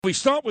We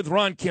start with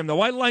Ron Kim. Now,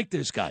 I like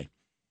this guy.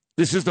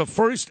 This is the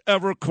first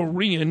ever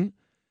Korean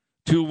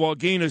to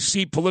gain a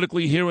seat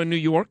politically here in New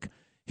York.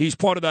 He's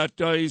part of that.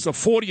 He's the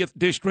 40th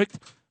district,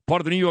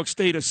 part of the New York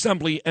State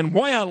Assembly. And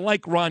why I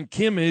like Ron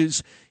Kim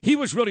is he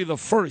was really the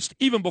first,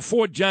 even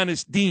before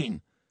Janice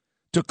Dean,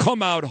 to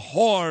come out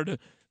hard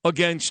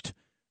against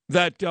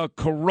that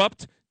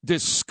corrupt,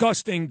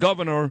 disgusting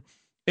governor,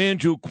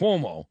 Andrew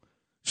Cuomo.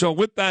 So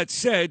with that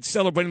said,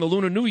 celebrating the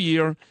Lunar New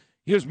Year,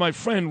 here's my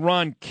friend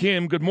Ron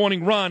Kim. Good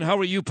morning, Ron. How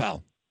are you,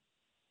 pal?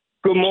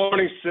 Good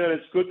morning, Sid.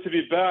 It's good to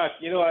be back.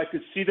 You know, I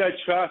could see that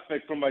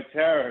traffic from my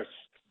terrace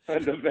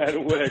in the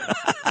Van Wyck.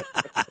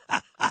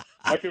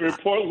 I can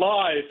report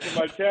live from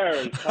my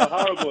terrace how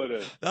horrible it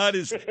is. That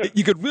is,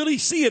 you could really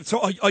see it. So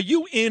are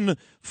you in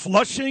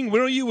Flushing?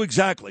 Where are you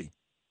exactly?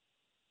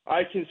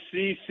 I can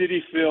see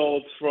Citi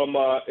Field from,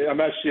 I'm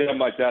actually at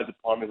my dad's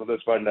apartment, so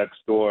that's right next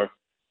door.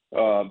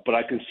 But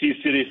I can see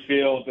Citi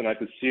Field and I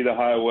can see the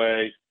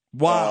highway.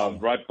 Wow!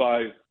 Right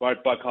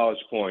by College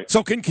Point.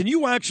 So can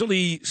you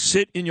actually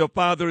sit in your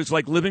father's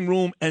living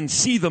room and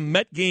see the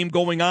Met game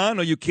going on,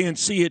 or you can't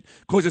see it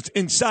because it's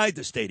inside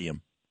the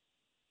stadium?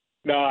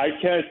 No, I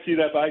can't see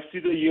that, but I see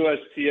the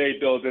USTA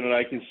building and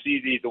I can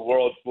see the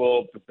World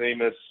Globe, the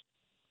famous,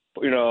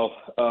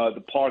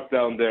 the park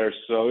down there.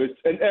 So it's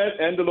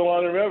and the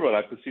Long Island Railroad.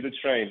 I can see the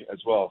train as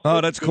well. So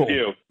that's cool.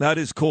 View. That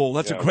is cool.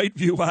 That's a great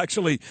view,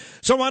 actually.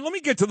 So let me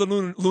get to the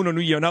Lunar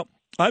New Year now.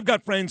 I've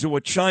got friends who are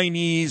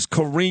Chinese,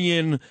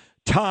 Korean,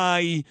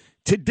 Thai.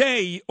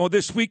 Today, or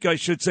this week, I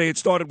should say, it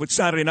started with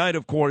Saturday night,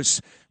 of course,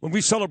 when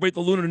we celebrate the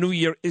Lunar New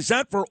Year. Is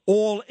that for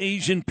all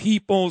Asian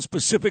people,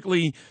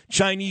 specifically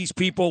Chinese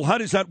people? How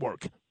does that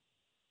work?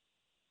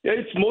 Yeah,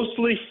 it's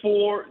mostly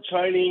for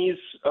Chinese,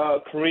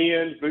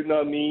 Korean,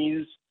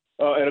 Vietnamese,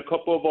 and a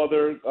couple of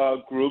other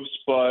groups.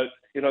 But,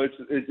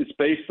 it's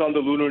based on the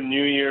Lunar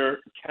New Year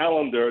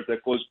calendar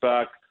that goes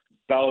back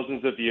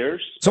thousands of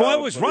years. So I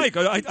was right.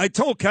 I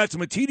told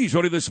Katzmatidis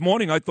already this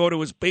morning, I thought it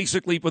was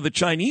basically for the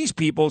Chinese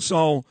people,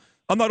 so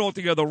I'm not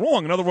altogether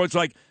wrong. In other words,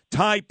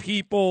 Thai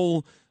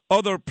people,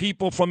 other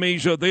people from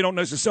Asia, they don't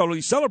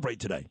necessarily celebrate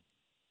today.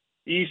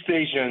 East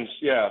Asians,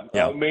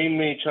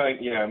 mainly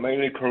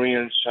mainly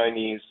Koreans,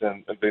 Chinese,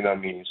 and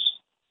Vietnamese.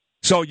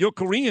 So you're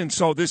Korean,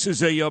 so this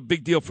is a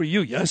big deal for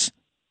you, yes?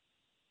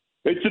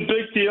 It's a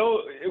big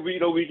deal.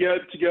 We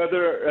get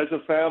together as a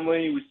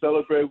family, we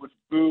celebrate with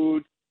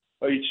food,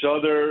 each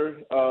other,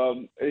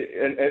 and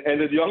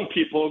the young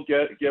people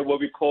get what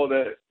we call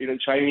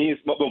Chinese.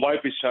 My wife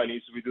is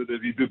Chinese, so we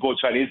do both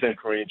Chinese and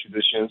Korean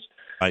traditions.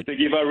 Right. They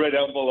give out red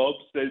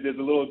envelopes. There's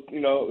a little,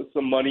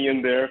 some money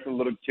in there for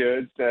little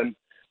kids, and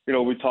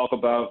we talk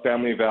about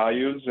family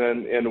values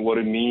and what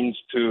it means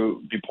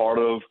to be part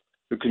of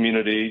the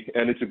community,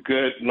 and it's a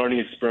good learning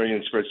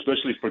experience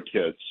especially for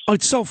kids. Oh,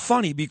 it's so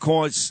funny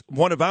because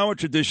one of our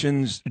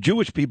traditions,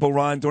 Jewish people,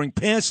 Ron, during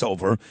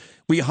Passover,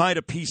 we hide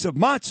a piece of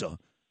matzah.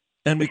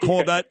 And we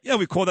call that the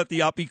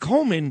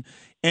apikomen.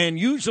 And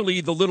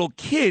usually the little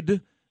kid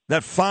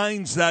that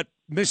finds that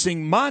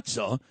missing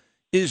matzah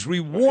is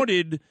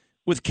rewarded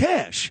with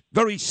cash,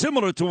 very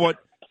similar to what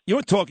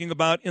you're talking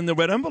about in the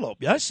red envelope,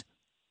 yes?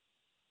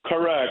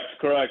 Correct.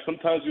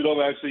 Sometimes we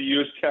don't actually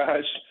use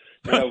cash.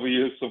 We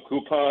use some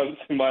coupons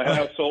in my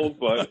household,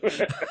 but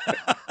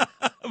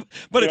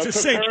but it's the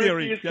same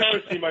theory. It's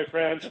currency, my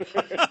friend.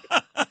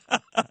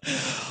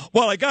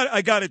 Well, I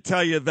got to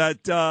tell you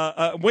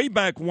that way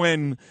back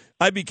when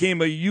I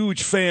became a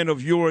huge fan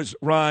of yours,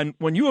 Ron,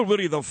 when you were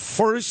really the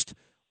first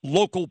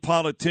local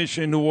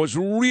politician who was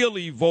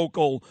really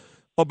vocal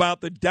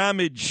about the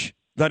damage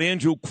that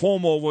Andrew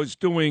Cuomo was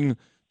doing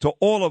to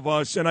all of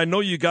us. And I know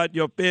you got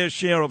your fair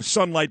share of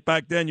sunlight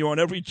back then. You're on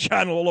every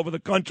channel all over the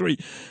country.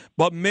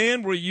 But,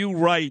 man, were you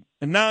right.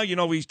 And now,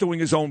 he's doing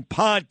his own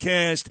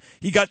podcast.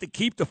 He got to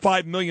keep the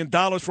 $5 million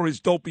for his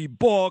dopey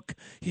book.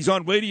 He's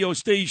on radio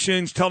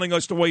stations telling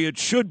us the way it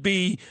should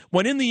be,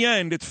 when in the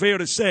end, it's fair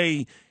to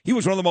say, he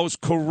was one of the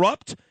most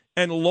corrupt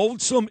and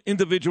loathsome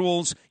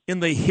individuals in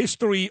the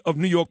history of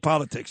New York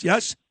politics.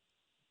 Yes?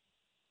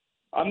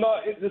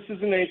 This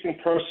isn't anything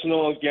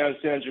personal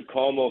against Andrew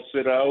Cuomo.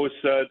 Sid, I always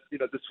said,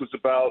 this was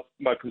about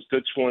my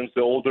constituents,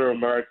 the older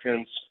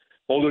Americans,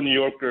 older New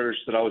Yorkers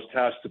that I was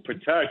tasked to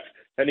protect,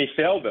 and he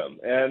failed them.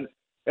 And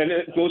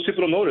most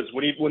people don't notice,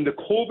 when the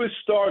COVID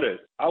started,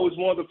 I was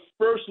one of the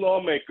first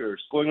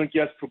lawmakers going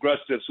against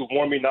progressives who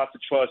warned me not to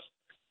trust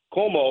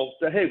Cuomo,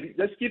 that, hey,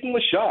 let's give him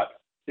a shot.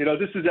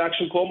 This is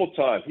Action Cuomo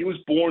time. He was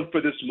born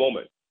for this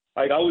moment.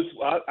 I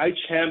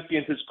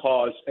championed his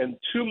cause, and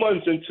 2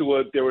 months into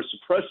it, they were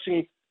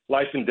suppressing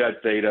life and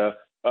death data,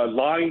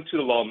 lying to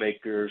the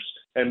lawmakers,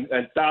 and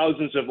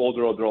thousands of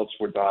older adults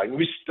were dying.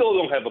 We still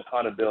don't have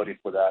accountability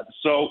for that.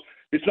 So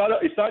it's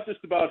not just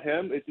about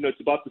him.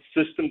 It's about the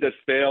system that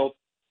failed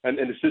and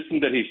the system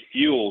that he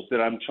fueled that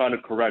I'm trying to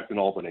correct in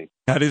Albany.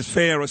 That is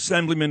fair.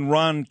 Assemblyman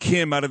Ron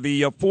Kim out of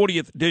the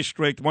 40th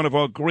District, one of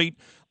our great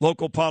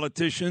local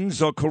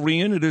politicians,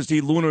 Korean. It is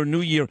the Lunar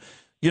New Year.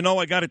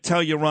 I got to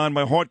tell you, Ron,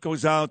 my heart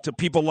goes out to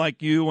people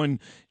like you and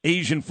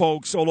Asian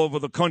folks all over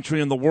the country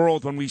and the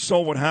world when we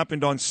saw what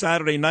happened on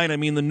Saturday night. I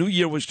mean, the new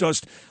year was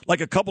just like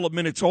a couple of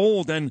minutes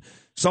old, and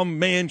some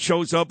man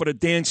shows up at a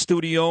dance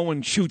studio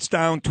and shoots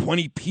down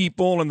 20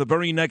 people, and the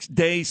very next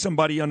day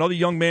another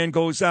young man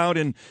goes out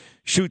and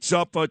shoots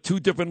up two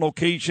different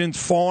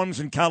locations, farms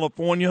in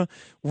California.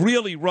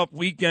 Really rough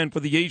weekend for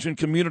the Asian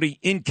community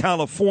in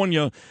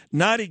California.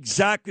 Not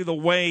exactly the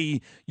way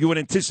you would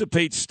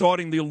anticipate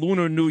starting the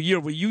Lunar New Year.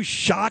 Were you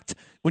shocked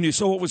when you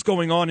saw what was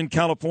going on in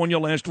California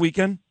last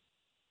weekend?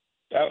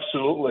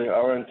 Absolutely.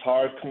 Our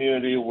entire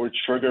community were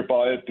triggered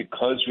by it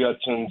because we had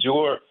to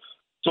endure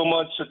so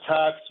much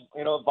attacks,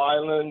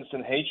 violence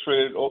and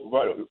hatred,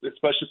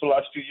 especially for the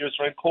last few years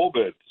during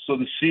COVID. So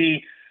to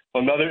see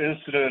another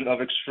incident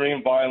of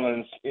extreme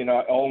violence in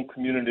our own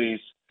communities,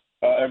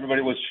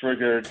 everybody was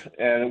triggered.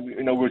 And,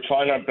 we're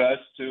trying our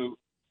best to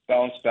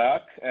bounce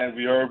back, and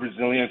we are a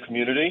resilient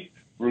community.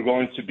 We're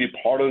going to be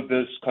part of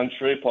this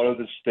country, part of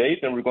this state,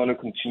 and we're going to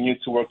continue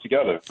to work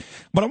together.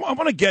 But I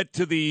want to get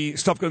to the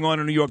stuff going on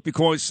in New York,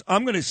 because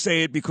I'm going to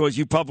say it because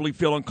you probably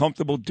feel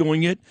uncomfortable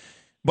doing it.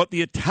 But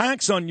the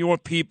attacks on your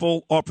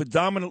people are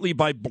predominantly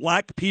by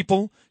black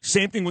people.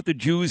 Same thing with the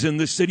Jews in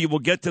this city. We'll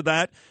get to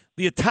that.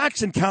 The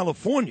attacks in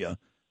California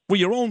were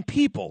your own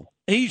people,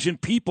 Asian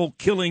people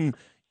killing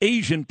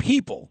Asian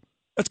people.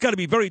 That's got to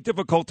be very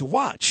difficult to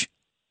watch.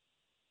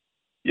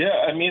 Yeah,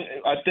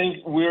 I think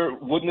we're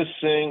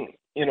witnessing,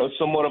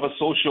 somewhat of a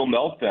social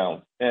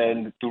meltdown,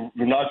 and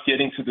we're not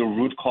getting to the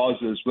root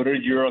causes. Whether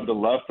you're on the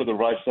left or the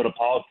right side of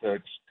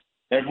politics,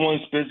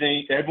 everyone's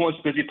busy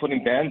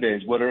putting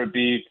Band-Aids, whether it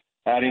be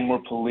adding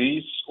more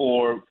police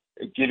or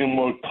giving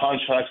more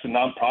contracts to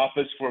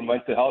nonprofits for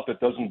mental health that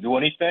doesn't do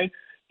anything.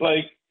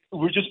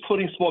 We're just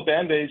putting small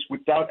Band-Aids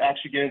without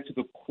actually getting to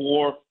the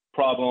core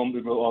problem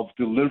of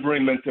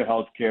delivering mental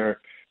health care,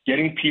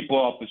 getting people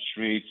off the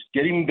streets,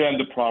 getting them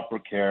the proper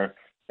care.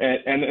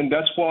 And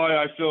that's why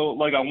I feel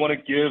like I want to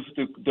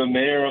give the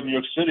mayor of New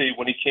York City,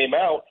 when he came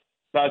out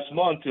last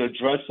month to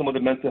address some of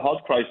the mental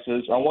health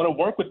crisis, I want to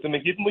work with them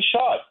and give them a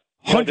shot.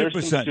 100%.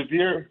 There's some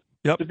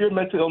severe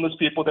mental illness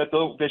people that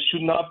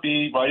should not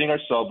be riding our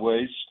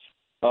subways.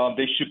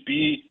 They should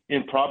be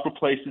in proper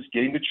places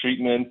getting the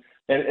treatment.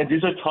 And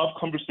these are tough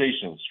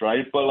conversations,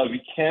 right? But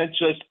we can't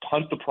just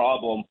punt the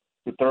problem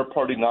to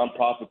third-party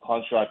nonprofit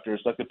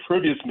contractors like the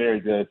previous mayor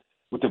did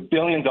with $1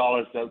 billion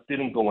that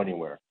didn't go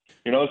anywhere.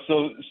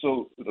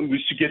 So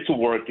we should get to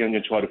work and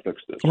try to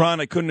fix this.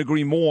 Ron, I couldn't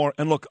agree more.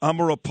 And look, I'm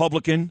a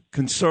Republican,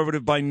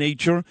 conservative by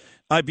nature.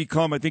 I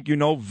become, I think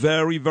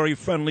very, very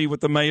friendly with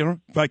the mayor.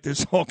 In fact,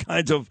 there's all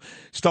kinds of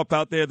stuff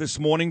out there this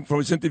morning from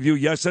his interview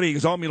yesterday.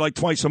 He's on me like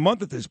twice a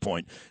month at this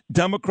point.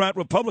 Democrat,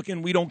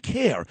 Republican, we don't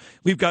care.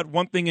 We've got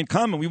one thing in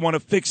common. We want to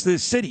fix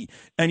this city.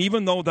 And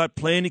even though that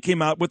plan he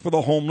came out with for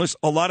the homeless,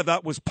 a lot of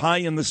that was pie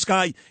in the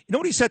sky. You know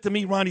what he said to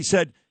me, Ron? He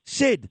said,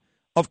 Sid,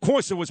 of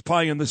course it was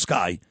pie in the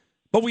sky.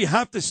 But we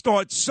have to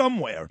start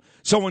somewhere.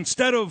 So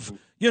instead of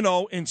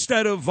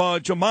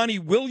Jumaane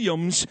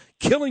Williams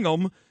killing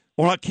him,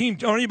 or Hakeem,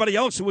 or anybody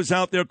else who was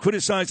out there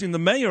criticizing the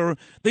mayor,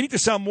 they need to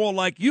sound more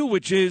like you,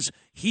 which is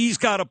he's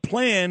got a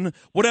plan.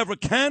 Whatever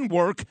can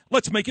work,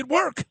 let's make it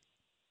work.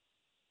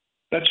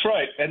 That's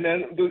right. And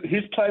then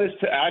his plan is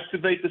to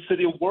activate the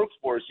city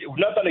workforce. We're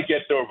not going to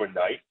get there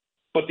overnight,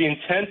 but the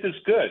intent is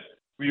good.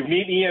 We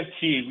need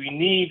EMT. We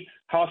need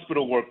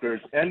hospital workers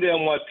and the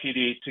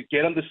NYPD to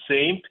get on the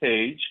same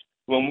page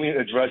when we're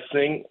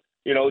addressing,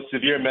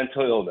 severe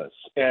mental illness.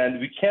 And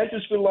we can't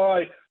just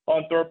rely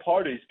on third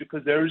parties,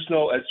 because there is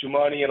no, as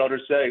Jumaane and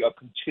others say, a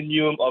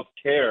continuum of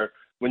care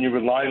when you're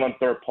relying on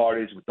third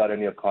parties without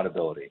any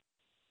accountability.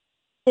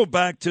 Go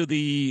back to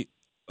the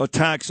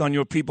attacks on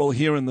your people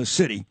here in the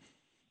city.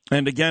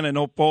 And again, I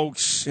know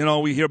folks,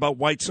 we hear about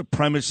white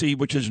supremacy,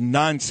 which is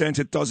nonsense.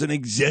 It doesn't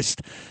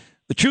exist.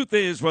 The truth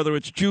is, whether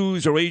it's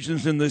Jews or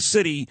Asians in this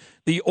city,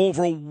 the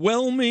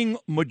overwhelming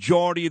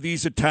majority of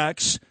these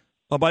attacks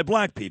are by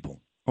black people,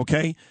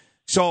 okay?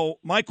 So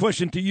my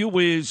question to you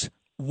is,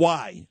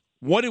 why?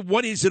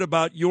 What is it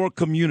about your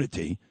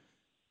community?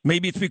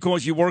 Maybe it's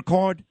because you work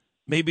hard.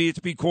 Maybe it's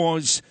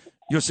because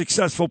you're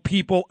successful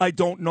people. I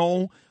don't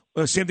know.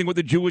 Same thing with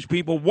the Jewish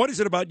people. What is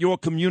it about your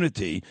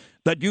community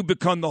that you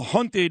become the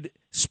hunted,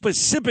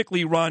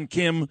 specifically, Ron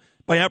Kim,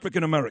 by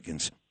African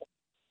Americans?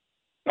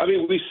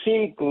 We've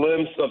seen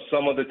glimpses of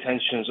some of the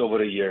tensions over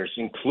the years,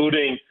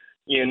 including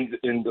in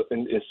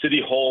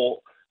City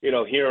Hall,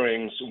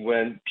 hearings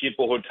when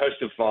people who are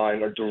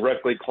testifying are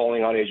directly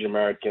calling on Asian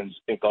Americans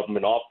in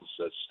government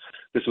offices.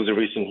 This was a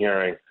recent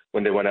hearing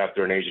when they went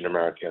after an Asian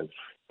American.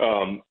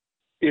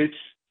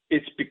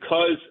 It's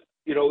because,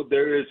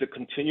 there is a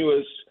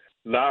continuous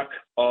lack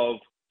of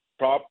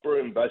proper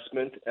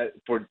investment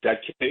for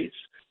decades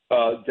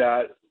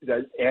that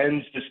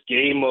ends this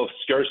game of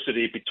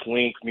scarcity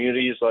between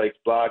communities like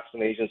blacks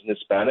and Asians and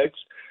Hispanics.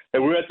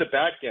 And we're at the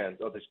back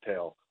end of this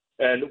tale.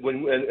 And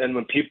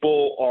when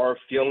people are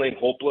feeling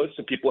hopeless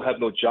and people have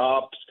no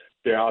jobs,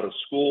 they're out of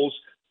schools,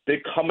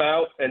 they come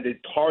out and they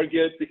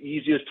target the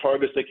easiest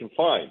targets they can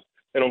find.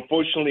 And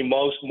unfortunately,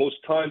 most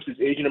times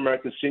these Asian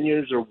American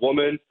seniors or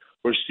women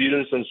or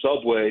students on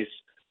subways,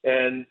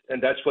 and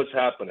that's what's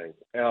happening.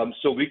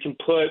 So we can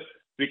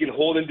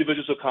hold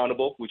individuals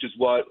accountable, which is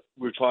what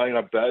we're trying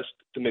our best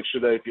to make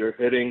sure that if you're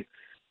hitting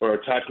or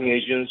attacking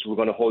agents, we're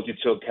going to hold you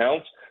to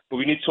account. But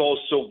we need to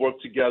also work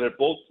together,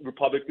 both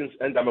Republicans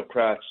and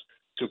Democrats,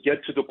 to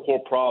get to the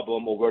core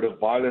problem of where the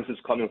violence is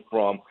coming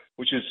from,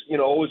 which is,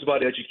 always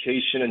about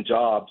education and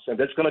jobs. And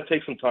that's going to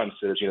take some time,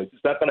 Sid.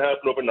 It's not going to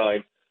happen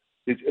overnight,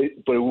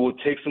 but it will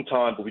take some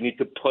time. But we need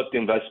to put the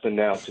investment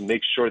now to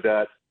make sure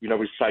that we're not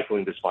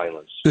recycling this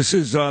violence. This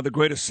is the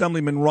great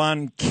Assemblyman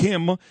Ron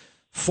Kim,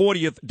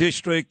 40th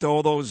District,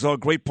 all those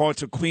great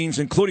parts of Queens,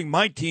 including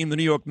my team, the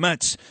New York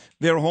Mets.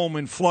 They're home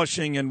in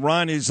Flushing, and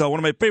Ron is one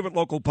of my favorite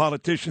local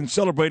politicians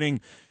celebrating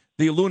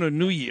the Lunar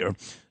New Year.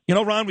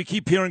 Ron, we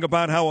keep hearing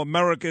about how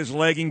America is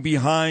lagging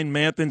behind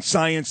math and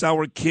science,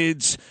 our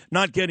kids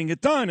not getting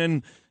it done.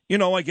 And,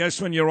 I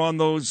guess when you're on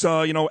those,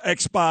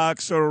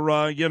 Xbox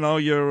or,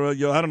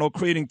 you're I don't know,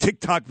 creating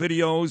TikTok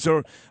videos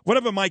or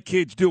whatever my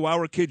kids do,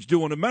 our kids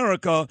do in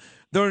America,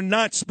 they're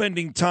not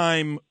spending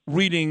time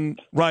reading,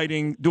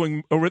 writing,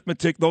 doing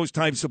arithmetic, those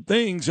types of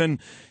things. And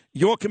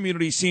your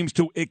community seems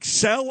to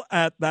excel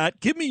at that.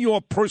 Give me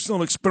your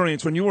personal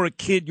experience. When you were a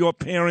kid, your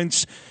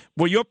parents,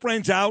 were your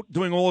friends out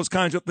doing all those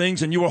kinds of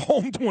things and you were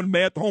home doing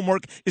math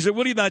homework? Is it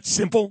really that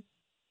simple?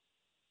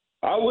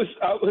 I was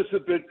a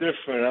bit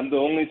different. I'm the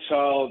only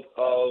child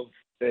of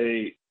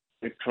a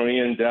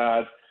Korean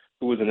dad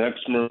who was an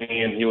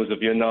ex-Marine. He was a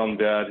Vietnam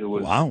dad who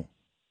was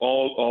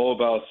all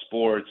about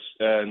sports.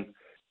 And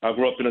I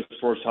grew up in a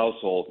sports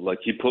household. Like,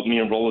 he put me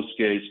in roller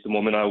skates the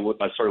moment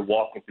I started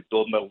walking to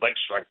build my leg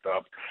strength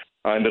up.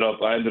 I ended up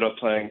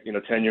playing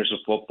 10 years of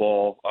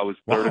football. I was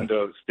third in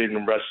the state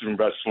in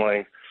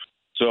wrestling.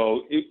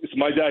 So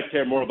my dad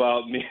cared more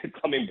about me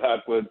coming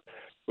back with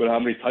how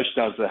many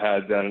touchdowns I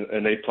had than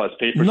an A-plus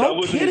paper.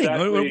 No kidding.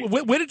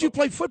 Where did you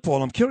play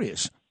football? I'm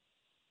curious.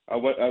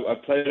 I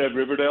played at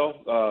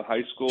Riverdale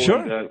High School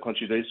and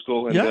Country Day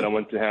School, and then I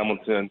went to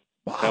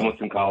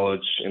Hamilton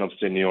College in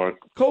upstate New York.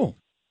 Cool.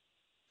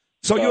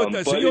 So you're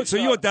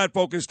that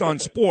focused on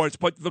sports,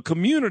 but the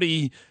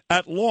community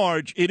at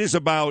large, it is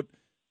about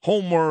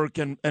homework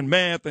and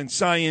math and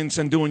science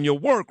and doing your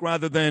work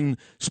rather than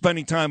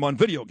spending time on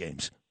video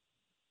games.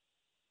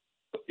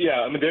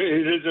 Yeah, I mean,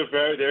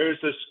 there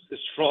is a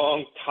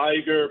strong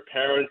tiger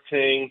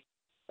parenting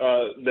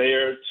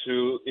layer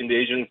in the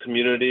Asian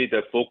community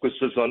that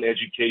focuses on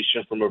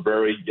education from a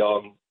very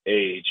young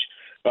age,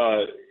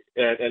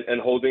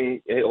 and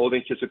holding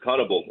kids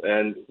accountable.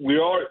 And we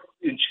are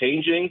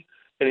changing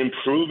and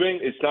improving.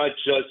 It's not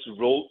just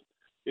rote,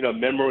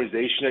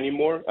 memorization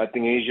anymore. I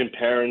think Asian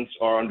parents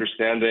are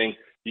understanding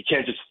you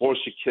can't just force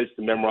your kids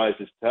to memorize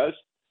this test.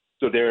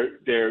 So they're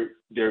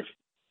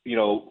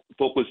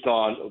focused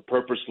on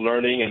purpose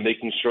learning and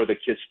making sure that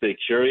kids stay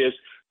curious,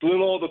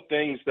 doing all the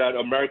things that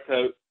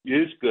America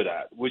is good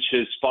at, which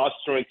is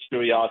fostering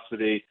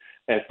curiosity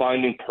and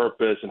finding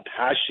purpose and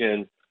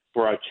passion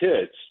for our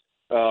kids.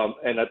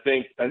 And I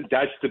think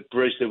that's the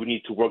bridge that we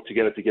need to work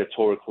together to get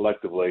toward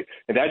collectively.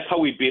 And that's how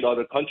we beat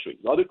other countries.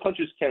 Other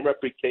countries can't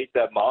replicate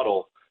that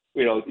model,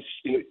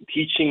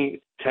 teaching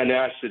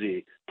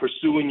tenacity,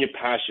 pursuing your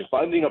passion,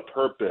 finding a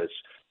purpose.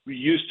 We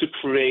used to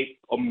create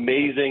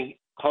amazing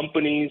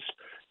companies,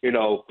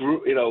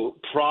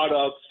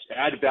 products,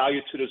 add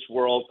value to this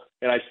world.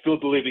 And I still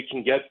believe we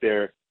can get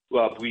there.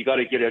 Well, we got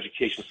to get the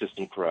education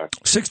system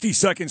correct. 60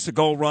 seconds to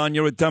go, Ron.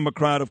 You're a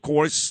Democrat, of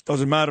course.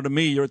 Doesn't matter to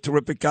me. You're a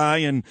terrific guy.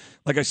 And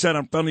like I said,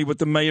 I'm friendly with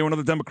the mayor and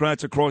other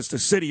Democrats across the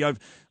city. I'm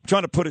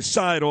trying to put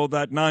aside all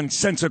that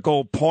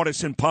nonsensical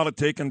partisan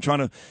politic and trying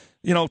to,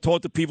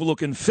 talk to people who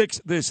can fix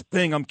this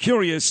thing. I'm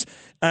curious,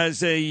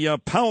 as a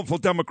powerful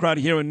Democrat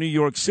here in New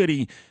York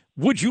City,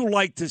 would you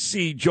like to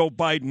see Joe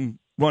Biden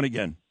run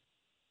again?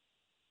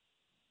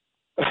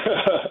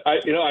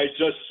 I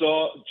just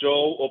saw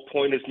Joe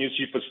appoint his new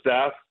chief of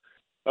staff.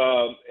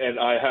 And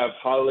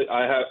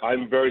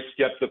I'm very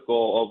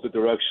skeptical of the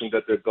direction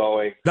that they're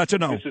going. That's a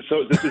no.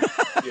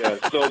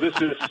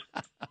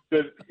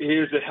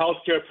 Here's a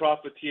healthcare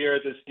profiteer,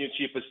 this new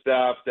chief of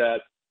staff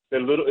that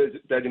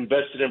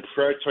invested in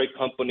predatory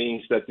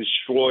companies that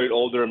destroyed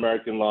older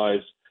American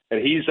lives,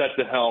 and he's at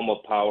the helm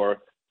of power.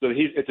 So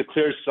it's a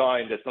clear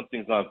sign that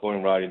something's not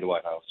going right in the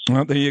White House.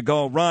 Well, there you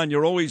go. Ron,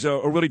 you're always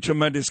a really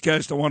tremendous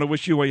guest. I want to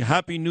wish you a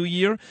happy new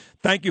year.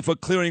 Thank you for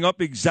clearing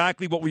up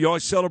exactly what we are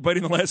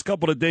celebrating the last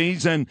couple of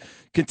days, and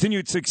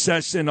continued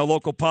success in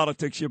local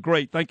politics. You're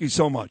great. Thank you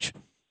so much.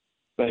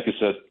 Thank you,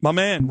 Seth. My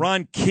man,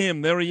 Ron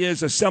Kim, there he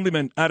is,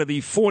 Assemblyman out of the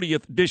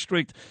 40th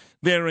District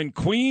there in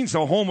Queens,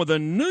 the home of the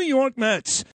New York Mets.